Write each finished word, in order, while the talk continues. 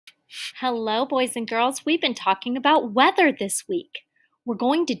Hello, boys and girls. We've been talking about weather this week. We're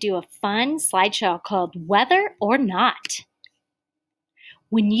going to do a fun slideshow called Whether or Not.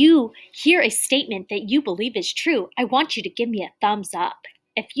 When you hear a statement that you believe is true, I want you to give me a thumbs up.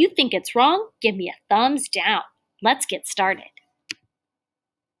 If you think it's wrong, give me a thumbs down. Let's get started.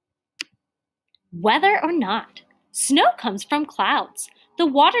 Whether or not. Snow comes from clouds. The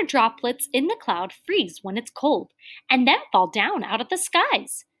water droplets in the cloud freeze when it's cold and then fall down out of the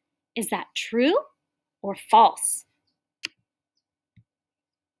skies. Is that true or false?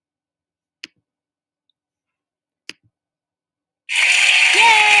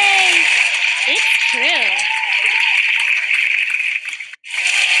 Yay! It's true.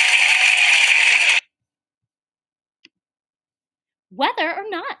 Whether or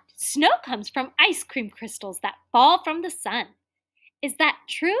not. Snow comes from ice cream crystals that fall from the sun. Is that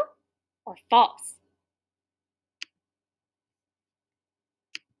true or false?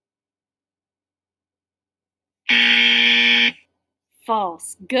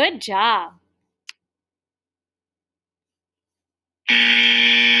 False. Good job.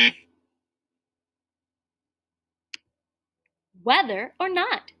 Whether or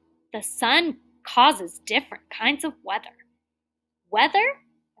not. The sun causes different kinds of weather. Whether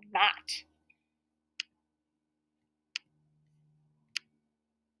or not.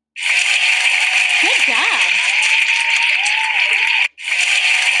 Good job.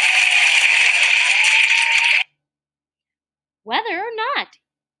 Whether or not.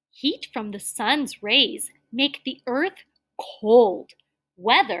 Heat from the sun's rays make the earth cold.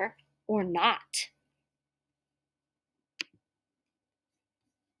 Whether or not.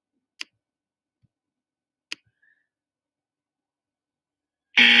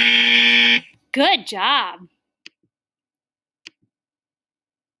 Good job.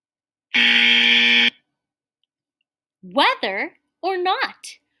 Whether or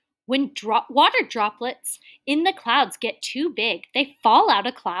not. When water droplets in the clouds get too big, they fall out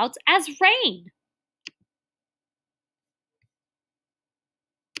of clouds as rain.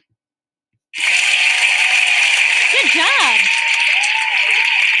 Good job.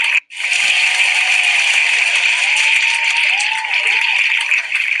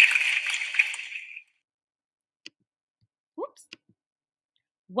 Whoops.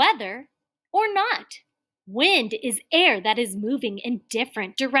 Whether or not. Wind is air that is moving in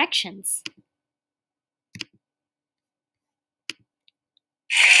different directions.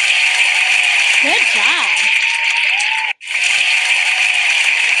 Good job.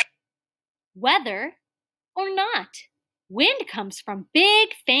 Whether or not. Wind comes from big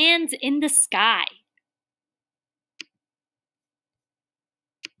fans in the sky.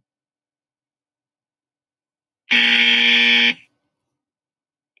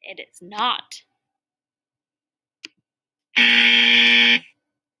 It is not.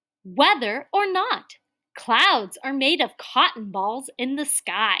 Whether or not. Clouds are made of cotton balls in the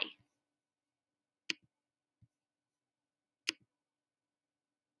sky.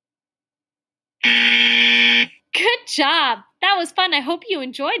 Good job! That was fun. I hope you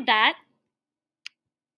enjoyed that.